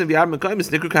 B'asim v'yad mekayim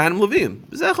esnikru kahanim Leviim.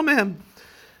 B'zechem mehem.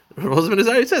 Elazar ben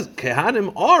Azariah says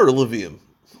Kehanim are Leviim,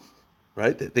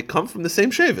 right? They come from the same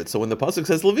shevet. So when the pasuk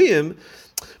says Leviim,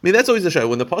 that's always the shayla.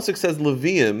 When the pasuk says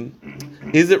Leviim,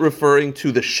 is it referring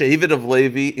to the shevet of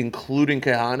Levi, including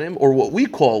Kehanim, or what we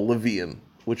call Leviim,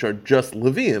 which are just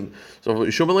Leviim? So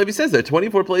Shmuel Levi says there are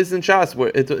 24 places in Shas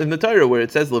in the Torah where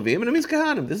it says Leviim, and it means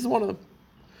Kehanim. This is one of them.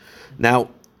 Now,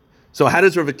 so how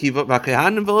does Rav Akiva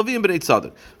Kehanim v'Leviim b'nei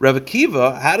Tzadok? Rav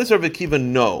Akiva, how does Rav Akiva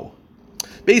know?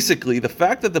 Basically, the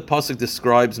fact that the pasuk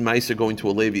describes Meiser going to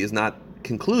a Levi is not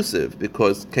conclusive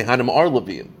because Kehanim are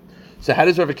Leviim. So how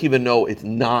does Rav Akiva know it's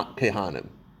not Kehanim?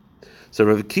 So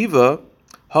Rav Akiva,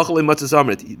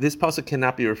 this pasuk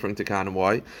cannot be referring to Kehanim.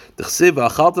 Why? The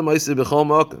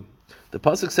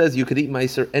pasuk says you could eat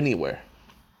Meiser anywhere.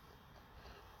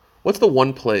 What's the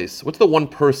one place? What's the one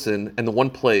person and the one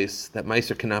place that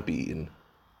Meiser cannot be eaten?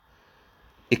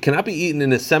 It cannot be eaten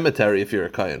in a cemetery if you're a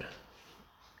kohen,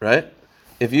 right?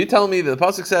 If you tell me that the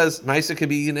pasuk says Meiser can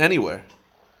be eaten anywhere,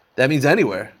 that means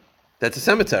anywhere. That's a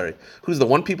cemetery. Who's the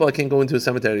one people that can't go into a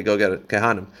cemetery to go get it?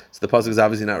 Kehanim. So the pasuk is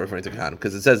obviously not referring to Kehanim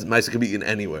because it says Meiser can be eaten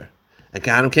anywhere, and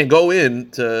Kehanim can't go in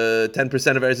to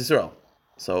 10% of Eretz Yisrael.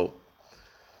 So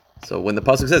when the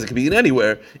pasuk says it can be eaten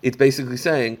anywhere, it's basically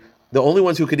saying the only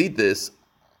ones who could eat this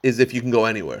is if you can go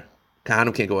anywhere.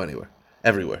 Kehanim can't go anywhere,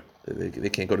 everywhere. They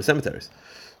can't go to cemeteries.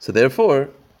 So therefore,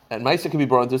 and Meiser can be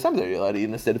brought into a cemetery. You're allowed to eat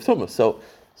in the state of Tumah.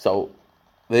 So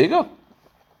there you go.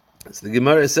 So the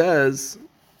Gemara says,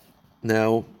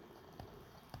 now,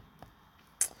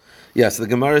 yes, the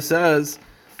Gemara says,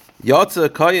 Yatsa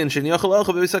kayin shenyachal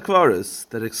elcha beis hakvaris,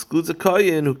 that excludes a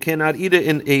kayin who cannot eat it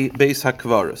in a beis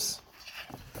hakvaris.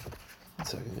 1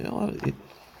 second, you're allowed to eat.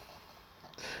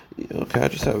 Okay, I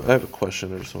have a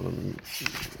question. I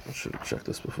should have checked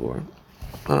this before.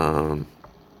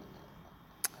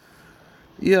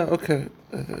 Yeah, okay.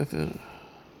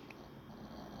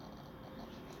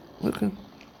 Okay.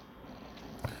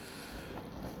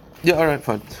 Yeah, all right,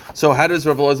 fine. So how does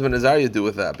Rav Elazar ben Azariah do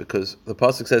with that? Because the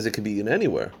pasuk says it can be eaten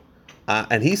anywhere.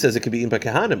 And he says it can be eaten by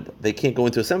Kehanim. They can't go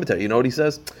into a cemetery. You know what he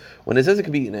says? When it says it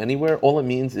can be eaten anywhere, all it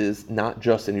means is not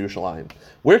just in Yerushalayim.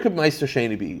 Where could Meiser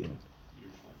Sheni be eaten?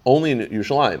 Only in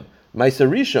Yerushalayim. Meiser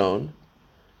Rishon,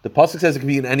 the pasuk says it can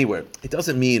be eaten anywhere. It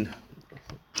doesn't mean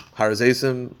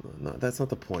Harazesim. No, that's not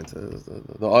the point.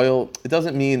 The oil. It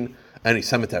doesn't mean any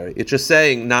cemetery. It's just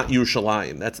saying not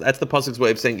Yerushalayim. That's the pasuk's way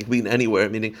of saying it can be eaten anywhere,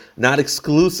 meaning not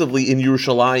exclusively in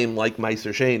Yerushalayim like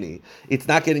Meiser Sheni. It's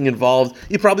not getting involved.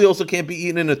 You probably also can't be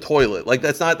eaten in a toilet. Like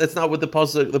that's not what the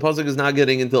pasuk is not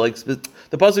getting into. Like the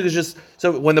pasuk is just,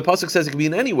 so when the pasuk says it can be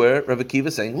eaten anywhere, Rav Akiva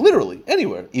is saying literally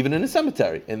anywhere, even in a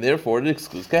cemetery, and therefore it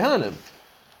excludes Kehanim.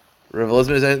 Rav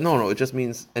Elazar says no, it just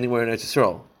means anywhere in Eretz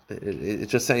Yisrael. It's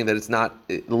just saying that it's not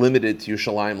limited to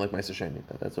Yerushalayim like Meiser Sheni.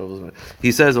 That's what it was.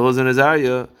 He says, "Elazar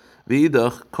Azariah,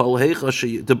 v'idach kol heicha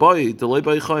she'debai delay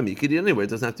by chayim." You could eat anywhere. It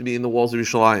doesn't have to be in the walls of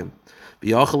Yerushalayim.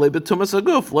 V'yachalei betumas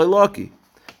aguf loy.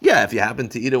 Yeah, if you happen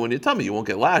to eat it when you're tummy, you won't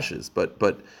get lashes. But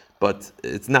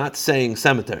it's not saying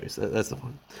cemeteries. That's the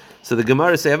point. So the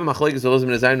Gemara say, "Have a machlekes Elazar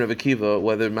ben Azariah and Rav Akiva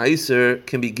whether Meiser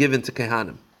can be given to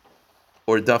Kehanim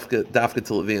or dafka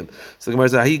to Levim." So the Gemara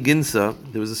says, "Ahi ginsa."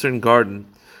 There was a certain garden.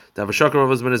 Rav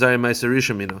Elazar ben Azariah Meiser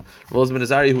Rishon mina. Rav Elazar ben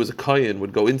Azariah, who was a kohen,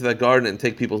 would go into that garden and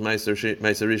take people's Meiser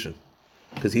Rishon,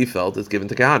 because he felt it's given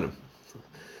to Kehanim.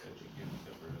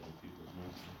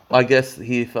 I guess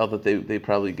he felt that they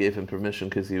probably gave him permission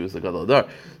because he was the Gadol Hadar.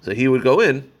 So he would go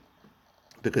in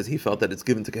because he felt that it's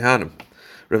given to Kehanim.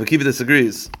 Rav Akiva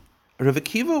disagrees. Rav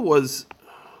Akiva was,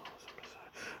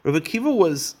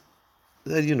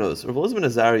 you know this, Rav Elazar ben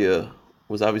Azariah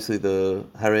was obviously the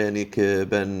Harayanik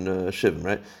ben Shivim,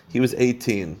 right? He was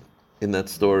 18 in that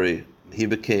story. He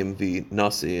became the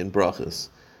Nasi in Brachas.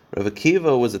 Rav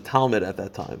Akiva was a Talmud at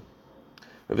that time.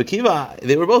 Rav Akiva,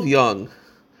 they were both young.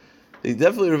 Rav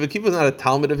Akiva was not a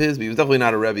Talmud of his, but he was definitely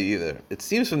not a Rebbe either. It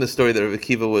seems from the story that Rav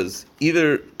Akiva was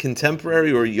either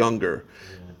contemporary or younger.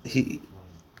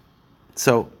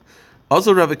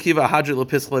 Also Rav Akiva Hadri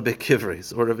Lepisle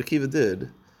Bekivres, or Rav Akiva did,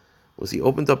 was he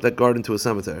opened up that garden to a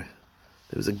cemetery.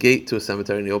 There was a gate to a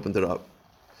cemetery, and he opened it up,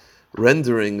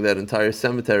 rendering that entire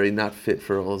cemetery not fit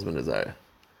for Rav Elazar ben Azariah.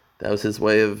 That was his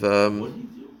way of. What did he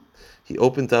do? He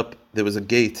opened up. There was a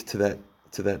gate to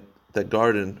that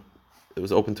garden. It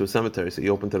was open to a cemetery, so he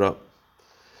opened it up.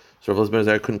 So Rav Elazar ben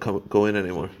Azariah couldn't go in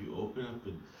anymore. You open up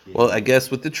the gate. Well, I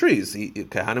guess with the trees,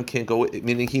 Kehanim can't go.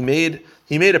 Meaning he made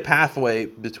a pathway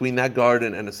between that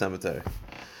garden and a cemetery.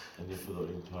 And for the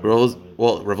entire Rav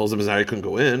Elazar ben Azariah couldn't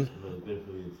go in.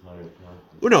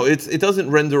 Well, no, it doesn't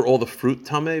render all the fruit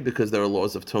tameh because there are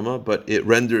laws of tumah, but it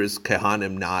renders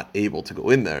Kehanim not able to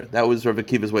go in there. That was Rav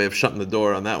Akiva's way of shutting the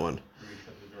door on that one.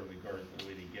 Shut the door of the garden, the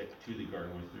way to get to the garden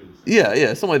was through the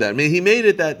Yeah, something like that. I mean, he made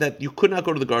it that you could not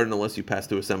go to the garden unless you passed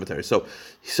through a cemetery. So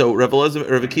Rav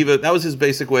Akiva, that was his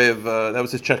basic way of, that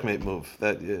was his checkmate move.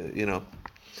 That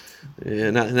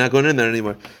not going in there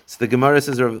anymore. So the Gemara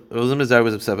says Rav Elazar ben Azariah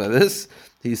was upset by this.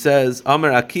 He says,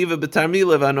 Amar Akiva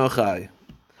b'tarmila v'anochai.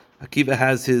 Akiva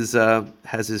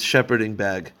has his shepherding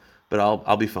bag, but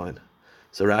I'll be fine.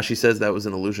 So Rashi says that was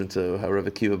an allusion to how Rav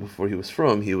Akiva, before he was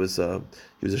from, he was a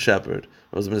shepherd.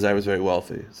 Rav Elazar ben Azariah was very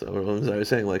wealthy, so Rav Elazar ben Azariah was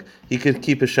saying like he could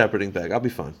keep his shepherding bag. I'll be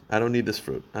fine. I don't need this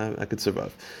fruit. I could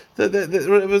survive.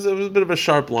 It was a bit of a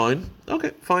sharp line.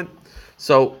 Okay, fine.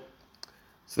 So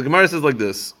the Gemara says like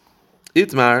this: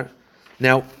 Itmar.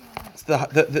 Now,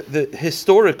 the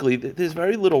historically, there's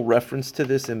very little reference to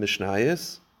this in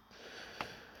Mishnayos.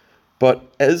 But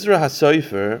Ezra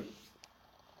HaSofer,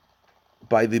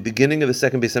 by the beginning of the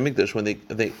second Beis Hamikdash, when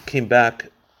they came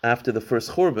back after the first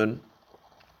Churban,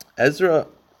 Ezra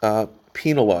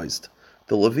penalized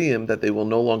the Leviim that they will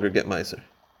no longer get Meiser.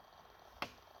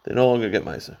 They no longer get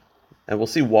Meiser. And we'll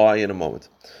see why in a moment.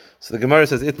 So the Gemara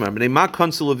says, Itmar, B'nei ma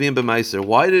konsul Leviim b'Meiser.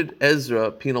 Why did Ezra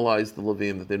penalize the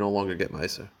Leviim that they no longer get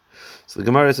Meiser? So the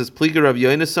Gemara says, Pliga Rav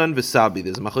Yonasan v'Sabi.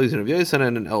 There's a machlokes Rav Yonasan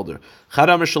and an elder. Chad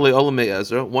Amar Shalei Olam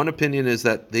Ezra. One opinion is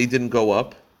that they didn't go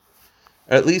up.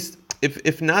 Or at least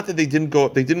if not that they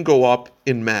didn't go up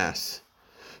in mass,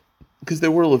 because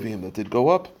there were Levim that did go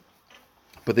up,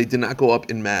 but they did not go up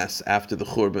in mass after the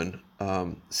Churban,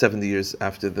 70 years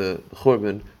after the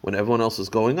Churban, when everyone else was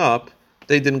going up,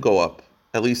 they didn't go up,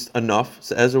 at least enough.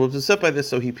 So Ezra was upset by this,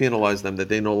 so he penalized them that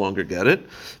they no longer get it.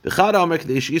 A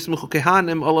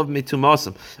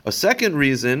second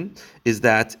reason is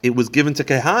that it was given to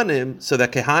Kehanim, so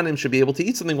that Kehanim should be able to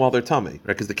eat something while they're tummy, right?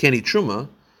 Because they can't eat Truma.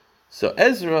 So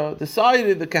Ezra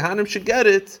decided the Kehanim should get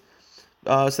it,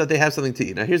 so that they have something to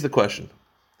eat. Now here's the question,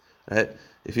 right?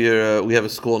 If you're, we have a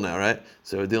school now, right?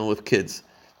 So we're dealing with kids.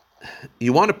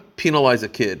 You want to penalize a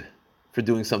kid for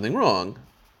doing something wrong.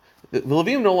 The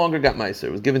Levim no longer got Meiser.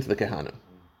 It was given to the Kehanim.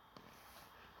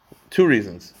 Two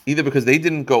reasons. Either because they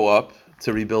didn't go up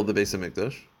to rebuild the Beis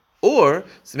HaMikdash, or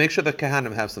to make sure that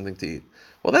Kehanim have something to eat.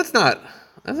 Well, that's not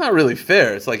really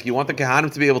fair. It's like you want the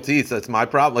Kehanim to be able to eat, so that's my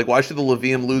problem. Like, why should the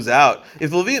Levim lose out?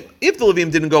 If the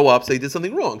Levim didn't go up, so they did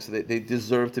something wrong, so they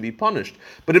deserve to be punished.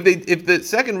 But if the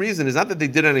second reason is not that they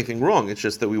did anything wrong, it's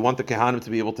just that we want the Kehanim to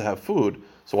be able to have food,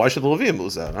 so why should the Levim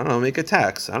lose out? I don't know, make a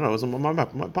tax. I don't know, it wasn't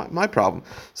my problem.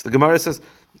 So the Gemara says,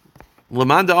 I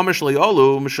understand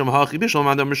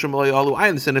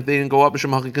if they didn't go up,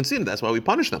 that's why we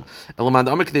punish them. Well, in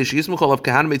order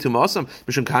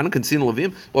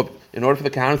for the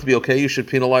Kehanim to be okay, you should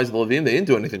penalize the Levim. They didn't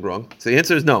do anything wrong. So the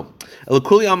answer is no. Now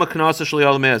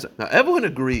everyone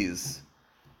agrees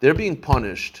they're being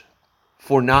punished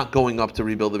for not going up to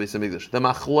rebuild the Beis HaMikdash. The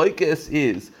machlokes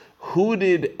is, who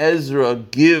did Ezra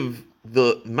give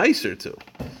the Meiser to?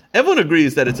 Everyone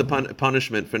agrees that it's a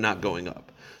punishment for not going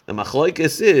up. The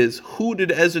machlokes is, who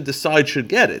did Ezra decide should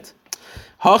get it?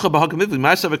 One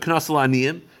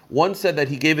said that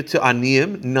he gave it to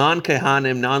Aniyim,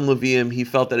 non-Kehanim, non-Leviim. He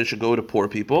felt that it should go to poor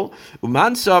people.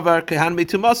 And some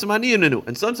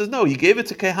says no, he gave it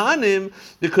to Kehanim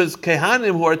because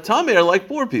Kehanim who are Tameh are like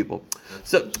poor people.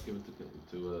 So Just give it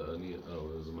to Aniyim.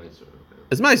 Oh, it was a Meiser. Okay.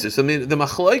 it's Meiser. So I mean, the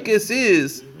machlokes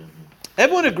is,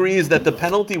 everyone agrees that the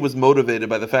penalty was motivated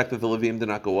by the fact that the Levim did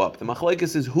not go up. The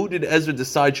machlokes is, who did Ezra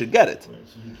decide should get it?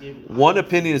 One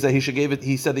opinion is that he should give it.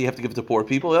 He said that you have to give it to poor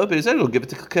people. The other opinion said he'll give it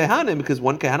to Kehanim because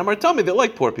one Kehanim are tummy, they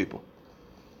like poor people,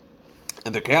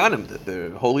 and they're Kehanim, they're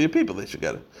holier people. They should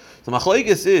get it. So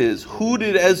machlokes is, who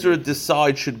did Ezra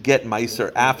decide should get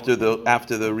Meiser after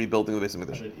the rebuilding of the Beis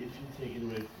HaMikdash? But if you take it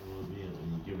away from the Levim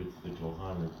and you give it to the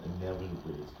Kohanim,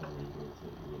 inevitably it's going to go to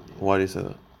the Levim. Why do you say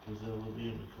that? Because the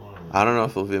Levim and Kohanim. I don't know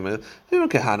if Levim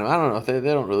and Kehanim. I don't know if they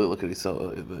don't really look at each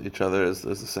other as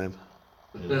the same.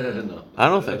 No. I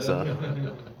don't think so.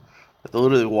 They're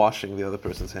literally washing the other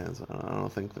person's hands. I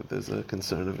don't think that there's a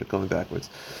concern of it going backwards.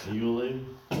 Are you a Levi?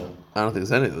 No. I don't think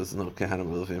there's any of this. There's no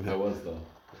Kehanim or Levim I here. was though.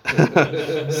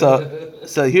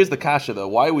 So here's the kasha though.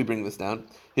 Why we bring this down?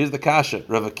 Here's the kasha.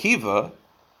 Rav Akiva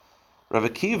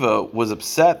was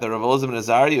upset that Rav Elazar ben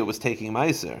Azariah was taking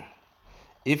Meiser.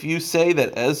 If you say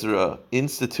that Ezra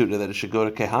instituted that it should go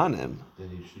to Kehanim,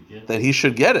 then he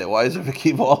should get it. Why is Rav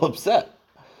Akiva all upset?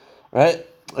 Right?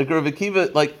 Like Rav Akiva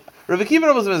and Rav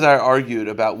Elazar ben Azariah argued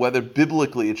about whether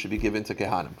biblically it should be given to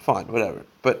Kehanim. Fine, whatever.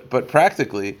 But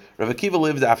practically, Rav Akiva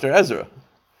lived after Ezra,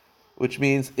 which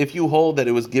means if you hold that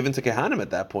it was given to Kehanim at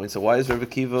that point, so why is Rav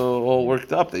Akiva all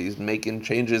worked up that he's making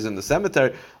changes in the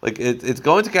cemetery? Like it's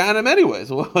going to Kehanim anyways.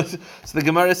 So the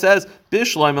Gemara says,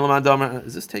 Bishleim elamad damar.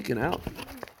 Is this taken out?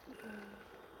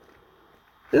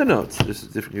 Yeah, no, it's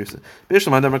just different use.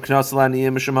 Bishleim damar knas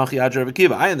laniyim mishamachi ad Rav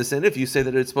Akiva. I understand if you say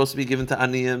that it's supposed to be given to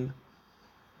Aniyim,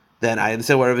 then I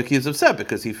understand why Rav Akiva is upset,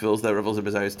 because he feels that Rav Elazar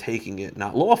ben Azariah is taking it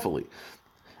not lawfully.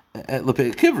 But if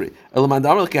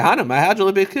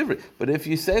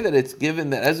you say that it's given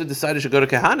that Ezra decided to go to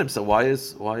Kehanim, so why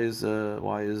is Rav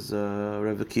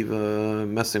Akiva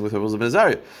messing with Rav Elazar ben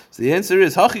Azariah? So the answer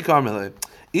is Hachi Karmelei.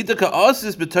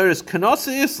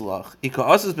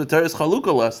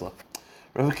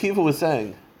 Rav Akiva was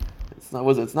saying,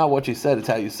 it's not what you said, it's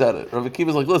how you said it. Rav Akiva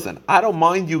was like, listen, I don't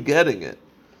mind you getting it,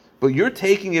 but you're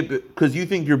taking it because you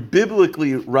think you're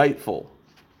biblically rightful.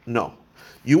 No.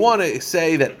 You want to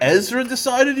say that Ezra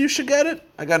decided you should get it?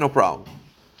 I got no problem.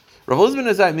 Rav Elazar ben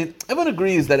Azariah, everyone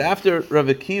agrees that after Rav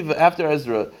Akiva, after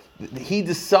Ezra, he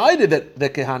decided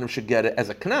that Kehanim should get it as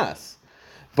a knas.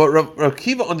 But Rav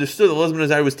Akiva understood that Elazar ben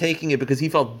Azariah was taking it because he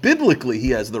felt biblically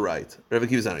he has the right. Rav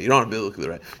Akiva said, no, you don't have biblically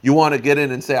the right. You want to get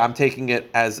in and say, I'm taking it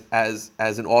as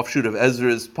an offshoot of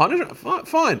Ezra's punishment?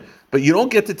 Fine. But you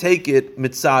don't get to take it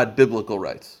mitzad biblical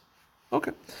rights.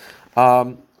 Okay.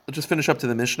 I'll just finish up to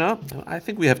the Mishnah. I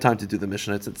think we have time to do the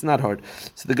Mishnah. It's not hard.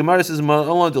 So the Gemara says,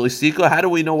 how do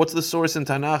we know, what's the source in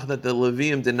Tanakh that the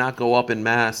Leviim did not go up in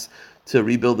mass to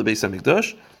rebuild the Beis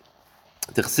HaMikdash?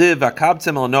 The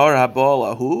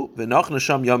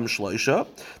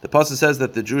pasuk says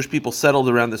that the Jewish people settled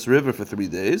around this river for 3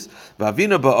 days. And I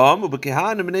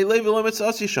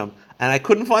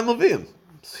couldn't find Levium.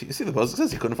 You see, the pasuk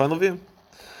says he couldn't find Levium.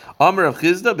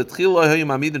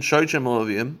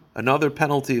 Another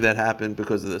penalty that happened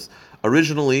because of this.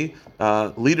 Originally,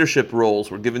 leadership roles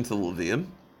were given to the Levium.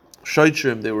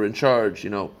 Shoitrim, they were in charge,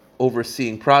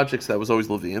 overseeing projects. That was always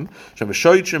Levium.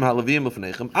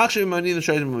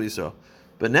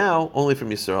 But now, only from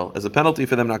Yisrael, as a penalty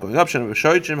for them not going up. I thought that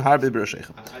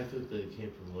it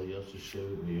came from Lo Yosef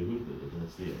Shevet Yehuda.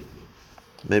 That's the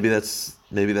idea.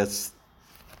 Maybe that's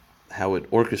how it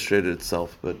orchestrated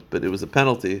itself, but it was a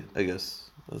penalty, I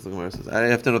guess. As the Gemara says, I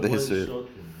have to know the history.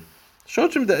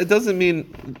 Shotrim, it doesn't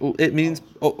mean, it means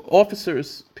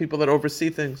officers, people that oversee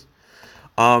things.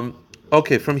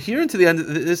 Okay, from here into the end,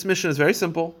 this mission is very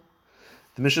simple.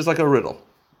 The mission is like a riddle,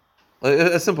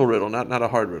 a simple riddle, not a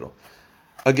hard riddle.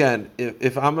 Again,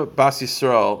 if I'm a Bas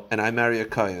Yisrael and I marry a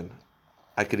Kayan,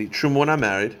 I could eat Truma when I'm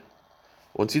married.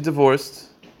 Once you're divorced,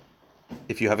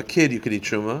 if you have a kid, you could eat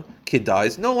Truma. Kid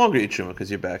dies, no longer eat Truma because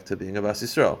you're back to being a Bas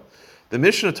Yisrael. The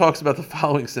Mishnah talks about the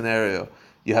following scenario.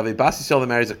 You have a Bas Yisrael that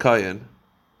marries a Kayan,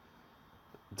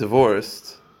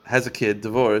 divorced, has a kid,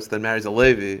 divorced, then marries a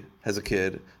Levi, has a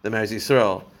kid, then marries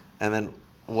Yisrael, and then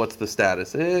what's the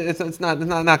status? It's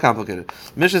not complicated.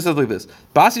 Mishnah says like this: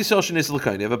 Bas Yisrael shenis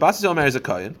l'kayin. You have a Bas Yisrael marries a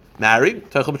Kayin, married,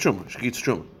 teichel b'truma, she eats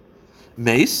truma.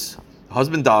 Mace,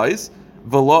 husband dies,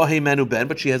 v'lo heimenu ben,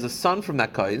 but she has a son from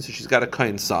that Kayin, so she's got a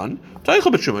Kayin son.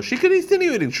 Teichel b'truma, she can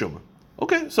continue eating truma.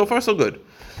 Okay, so far so good.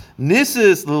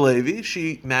 Nisis the Levi,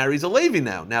 she marries a Levi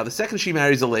now. Now, the second she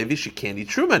marries a Levi, she can't eat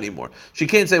truma anymore. She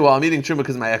can't say, well, I'm eating truma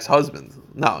because of my ex-husband.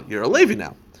 No, you're a Levi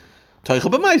now.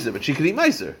 Teichel b'maiser, but she can eat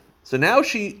maiser. So now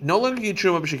she no longer can eat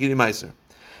truma, but she can eat maiser.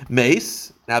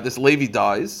 Mace, now this Levi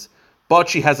dies, but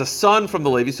she has a son from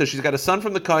the Levi, so she's got a son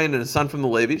from the Kayin and a son from the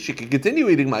Levi. She can continue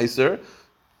eating maiser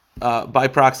by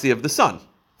proxy of the son.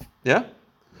 Yeah?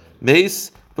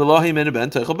 Mace, v'lo heimenu ben,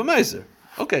 teichel b'maiser.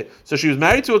 Okay, so she was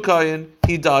married to a Kayin,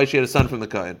 he died, she had a son from the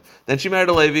Kayin. Then she married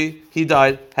a Levi, he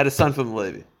died, had a son from the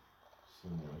Levi.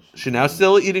 She now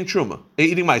still eating truma,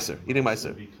 eating maiser.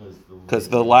 Because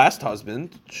the last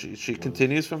husband, she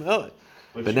continues from Eli.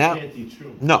 But she now, can't eat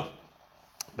truma. No.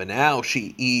 But now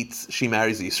she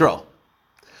marries Yisrael.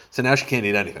 So now she can't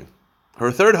eat anything.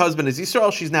 Her third husband is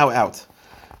Yisrael, she's now out.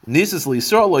 Nisis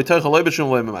Yisrael, loy teichel loy b'truma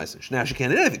loy b'maiser. Now she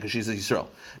can't eat anything because she's a Yisrael.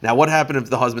 Now what happened if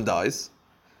the husband dies?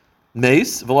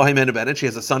 Mace, v'lo heimenu ben, and she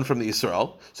has a son from the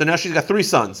Yisrael. So now she's got 3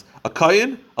 sons: a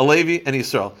Kayin, a Levi, and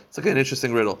Yisrael. It's like an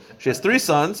interesting riddle. She has 3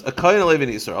 sons: a Kayin, a Levi,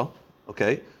 and Yisrael.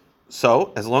 Okay,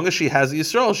 so as long as she has a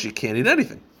Yisrael, she can't eat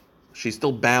anything. She's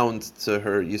still bound to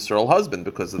her Yisrael husband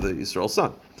because of the Yisrael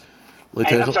son. And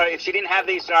I'm sorry, if she didn't have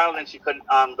the Yisrael, then she couldn't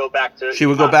go back to. She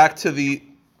would go back to the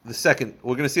second.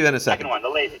 We're going to see that in a second. Second one, the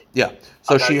Levi. Yeah.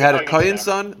 So Okay, she had a Kayin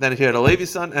son, then she had a Levi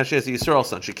son, and she has a Yisrael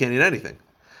son. She can't eat anything.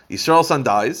 Yisrael son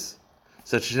dies.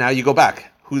 So now you go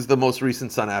back. Who's the most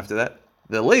recent son after that?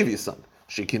 The Levi son.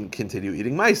 She can continue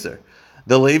eating maiser.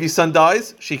 The Levi son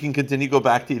dies. She can continue go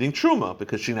back to eating truma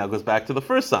because she now goes back to the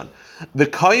first son. The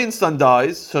Kayin son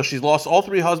dies, so she's lost all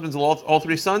 3 husbands, all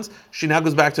 3 sons. She now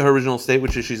goes back to her original state,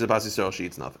 which is she's a Bas Yisrael. She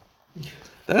eats nothing.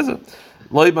 That's it.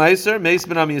 Loy maiser, meis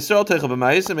ben am Yisrael, teichel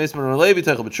b'maiser, meis ben am Levi,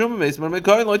 teichel b'truma, meis ben am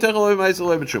Kayin, loy teichel loy b'maiser,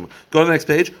 loy b'truma. Go to the next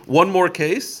page. One more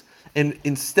case. And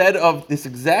instead of this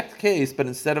exact case, but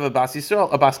instead of a Bas Yisrael,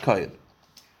 a Bas Kayin.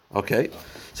 Okay?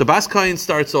 So Bas Kayin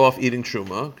starts off eating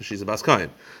truma, because she's a Bas Kayin.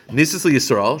 Nisis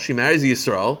Yisrael, she marries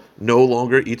Yisrael, no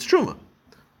longer eats truma.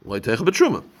 Lo teichel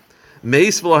b'truma.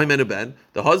 Meis v'lo heimenu ben,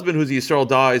 the husband who's Yisrael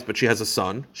dies, but she has a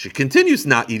son, she continues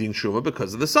not eating truma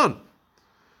because of the son.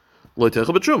 Lo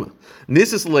teichel b'truma.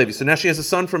 Nisis Levi, so now she has a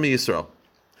son from Yisrael.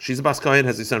 She's a Bas Kayin,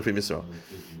 has a son from Yisrael.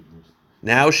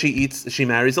 Now she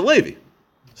marries a Levi.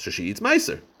 So she eats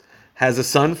maiser. Has a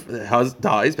son,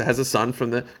 dies, but has a son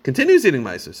from continues eating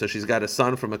maiser. So she's got a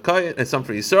son from a Kayin, a son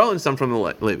from Yisrael, and a son from the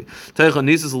Levi. Teichel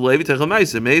nisis Levi, teichel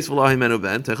maiser. Meis v'lo heimenu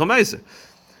ben, teichel maiser.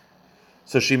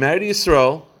 So she married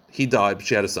Yisrael, he died, but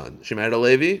she had a son. She married a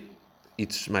Levi,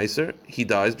 eats maiser, he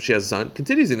dies, but she has a son,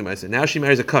 continues eating maiser. Now she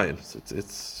marries a Kayin.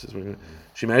 So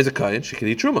she marries a Kayin, she can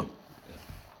eat truma.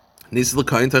 Nisis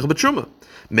l'Kayin, teichel b'truma.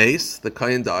 Mace, the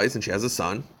Kayin dies, and she has a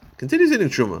son, continues eating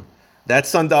truma. That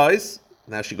son dies.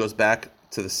 Now she goes back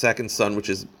to the second son, which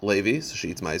is Levi, so she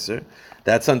eats maiser.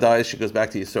 That son dies. She goes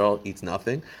back to Yisrael, eats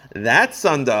nothing. That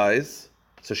son dies,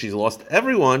 so she's lost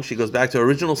everyone. She goes back to her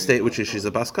original state, which is she's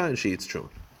a Bas Kayin, and she eats truma.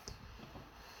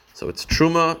 So it's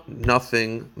truma,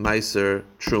 nothing, maiser,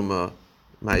 truma,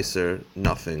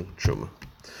 nothing, truma.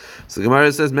 So the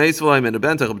Gemara says, Meis v'lay min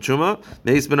ben techel b'tshuma,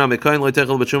 Meis b'na mekoyin loy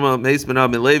techel b'tshuma, Meis b'na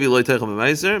min levi loy techel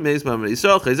b'meiser, Meis b'na min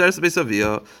Yisrael, Chayzer s'beis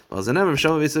aviyah, V'al zanem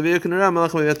b'shama beis aviyah, K'nura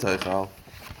melech me'yet teichal. All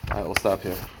right, we'll stop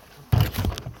here.